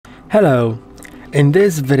Hello, in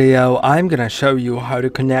this video I'm gonna show you how to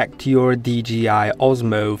connect your DJI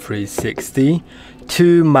Osmo 360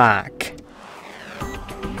 to Mac.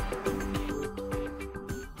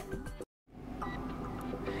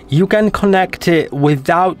 You can connect it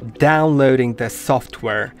without downloading the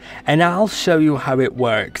software, and I'll show you how it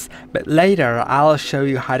works, but later I'll show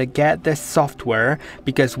you how to get the software,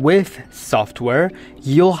 because with software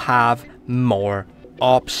you'll have more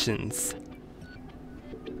options.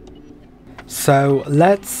 So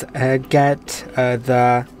let's get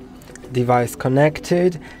the device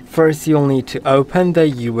connected. First you'll need to open the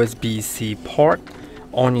USB-C port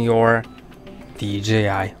on your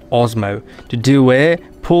DJI Osmo. To do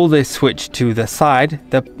it, pull the switch to the side,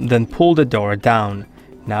 then pull the door down.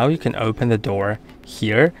 Now you can open the door.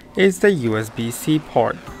 Here is the USB-C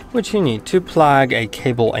port, which you need to plug a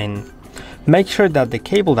cable in. Make sure that the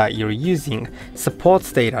cable that you're using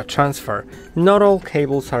supports data transfer. Not all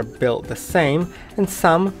cables are built the same, and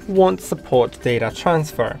some won't support data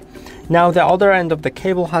transfer. Now the other end of the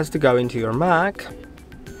cable has to go into your Mac.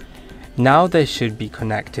 Now they should be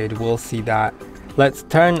connected. We'll see that. Let's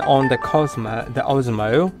turn on the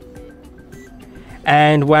Osmo,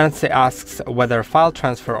 and once it asks whether file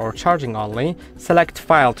transfer or charging only, select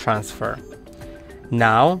file transfer.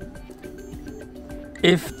 Now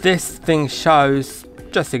if this thing shows,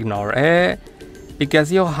 just ignore it,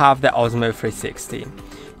 because you'll have the Osmo 360.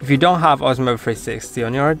 If you don't have Osmo 360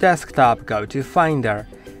 on your desktop, go to Finder,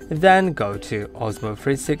 then go to Osmo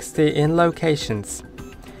 360 in Locations.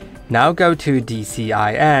 Now go to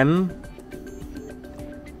DCIM,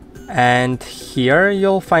 and here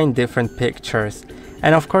you'll find different pictures,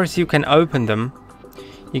 and of course you can open them.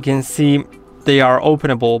 You can see they are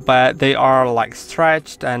openable, but they are like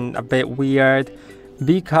stretched and a bit weird,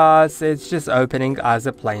 because it's just opening as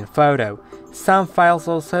a plain photo. Some files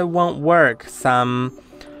also won't work. Some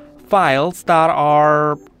files that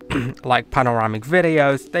are like panoramic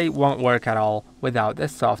videos, they won't work at all without the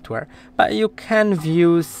software. But you can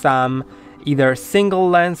view some either single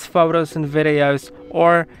lens photos and videos,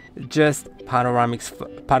 or just panoramic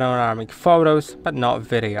photos but not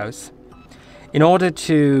videos. In order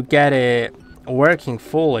to get it working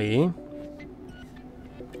fully,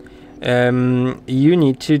 you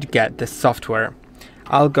need to get the software.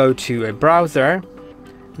 I'll go to a browser,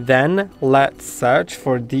 then let's search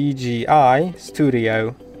for DJI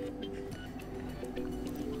Studio.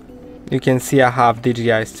 You can see I have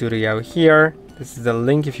DJI Studio here. This is the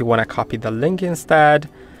link if you want to copy the link instead.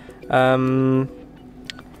 And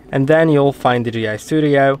then you'll find DJI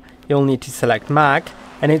Studio. You'll need to select Mac,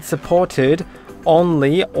 and it's supported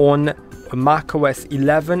only on macOS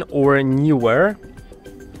 11 or newer.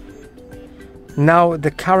 Now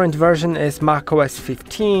the current version is macOS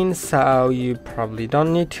 15, so you probably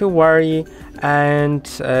don't need to worry, and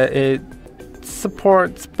it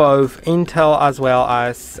supports both Intel as well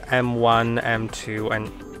as M1, M2 and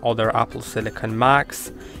other Apple Silicon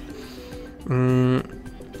Macs. So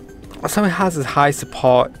it has a high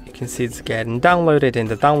support. You can see it's getting downloaded in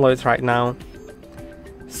the downloads right now,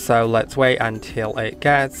 so let's wait until it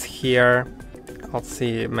gets here. I'll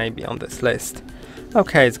see it maybe on this list.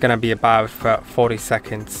 Okay, it's gonna be about 40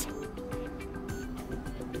 seconds.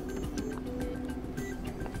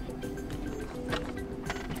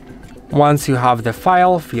 Once you have the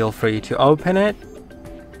file, feel free to open it.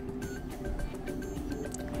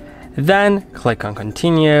 Then click on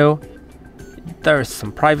continue. There's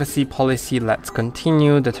some privacy policy, let's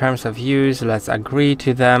continue. The terms of use, let's agree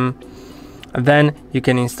to them. Then you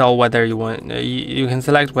can install whether you want. You can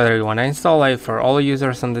select whether you want to install it for all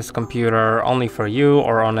users on this computer, only for you,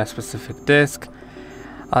 or on a specific disk.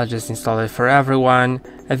 I'll just install it for everyone,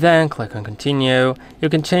 and then click on continue. You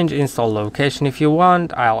can change install location if you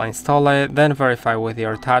want. I'll install it, then verify with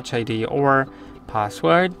your Touch ID or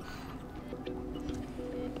password.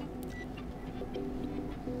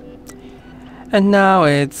 And now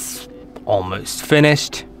it's almost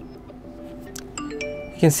finished.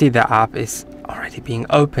 You can see the app is already being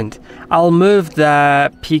opened. I'll move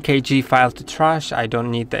the PKG file to trash. I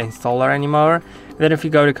don't need the installer anymore. Then if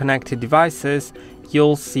you go to connected devices,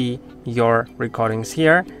 you'll see your recordings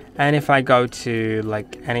here. And if I go to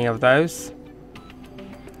like any of those,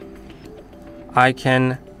 I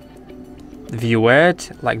can view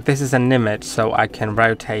it. Like this is an image, so I can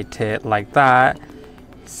rotate it like that.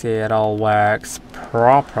 See, it all works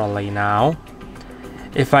properly now.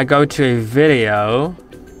 If I go to a video,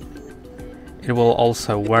 it will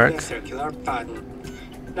also work.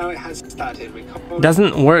 Now it has started recording.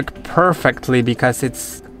 Doesn't work perfectly because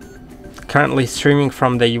it's currently streaming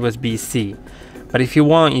from the USB-C. But if you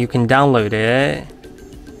want, you can download it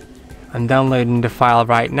I'm downloading the file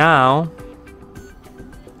right now.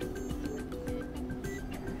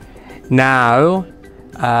 Now,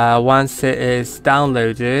 once it is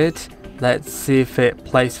downloaded, let's see if it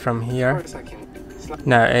plays from here.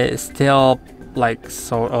 No, it's still like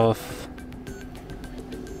sort of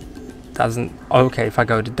doesn't. Okay, if I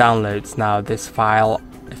go to downloads now, this file,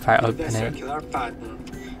 if I open it,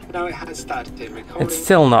 it's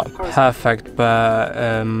still not perfect,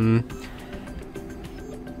 but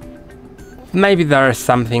maybe there is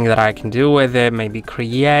something that I can do with it, maybe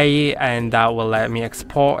create, and that will let me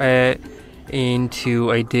export it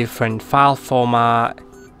into a different file format.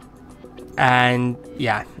 And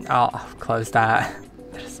yeah, I'll close that.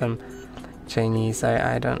 There's some Chinese,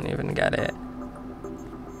 I don't even get it.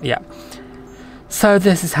 Yeah. So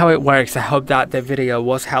this is how it works. I hope that the video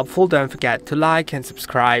was helpful. Don't forget to like and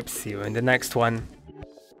subscribe. See you in the next one.